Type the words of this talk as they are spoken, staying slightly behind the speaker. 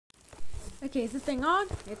Okay, is the thing on?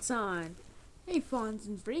 It's on. Hey, fawns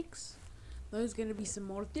and freaks. There's gonna be some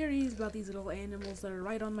more theories about these little animals that are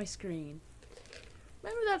right on my screen.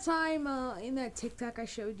 Remember that time in that TikTok I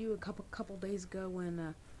showed you a couple days ago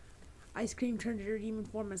when ice cream turned to her demon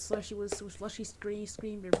form and Slushy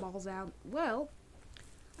screamed her balls out? Well,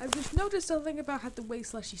 I've just noticed something about how the way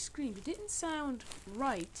Slushy screamed. It didn't sound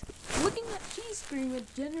right. Looking at she scream,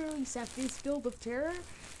 it generally is filled with terror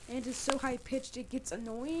and is so high pitched it gets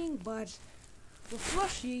annoying, but with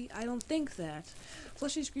Slushi, I don't think that.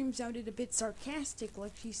 Slushy's scream sounded a bit sarcastic,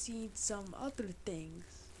 like she's seen some other things.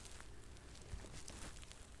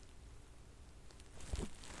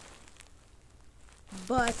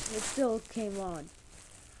 But it still came on.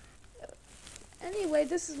 Anyway,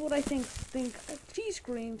 this is what I think a she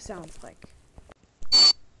scream sounds like.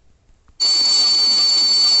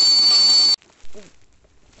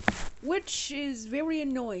 Which is very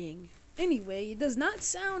annoying. Anyway, it does not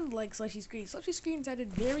sound like Slushy scream. Slushy scream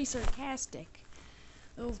sounded very sarcastic.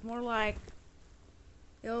 It was more like,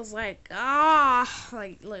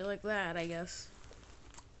 like that, I guess.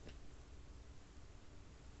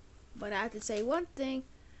 But I have to say one thing.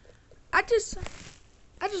 I just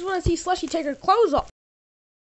want to see Slushy take her clothes off.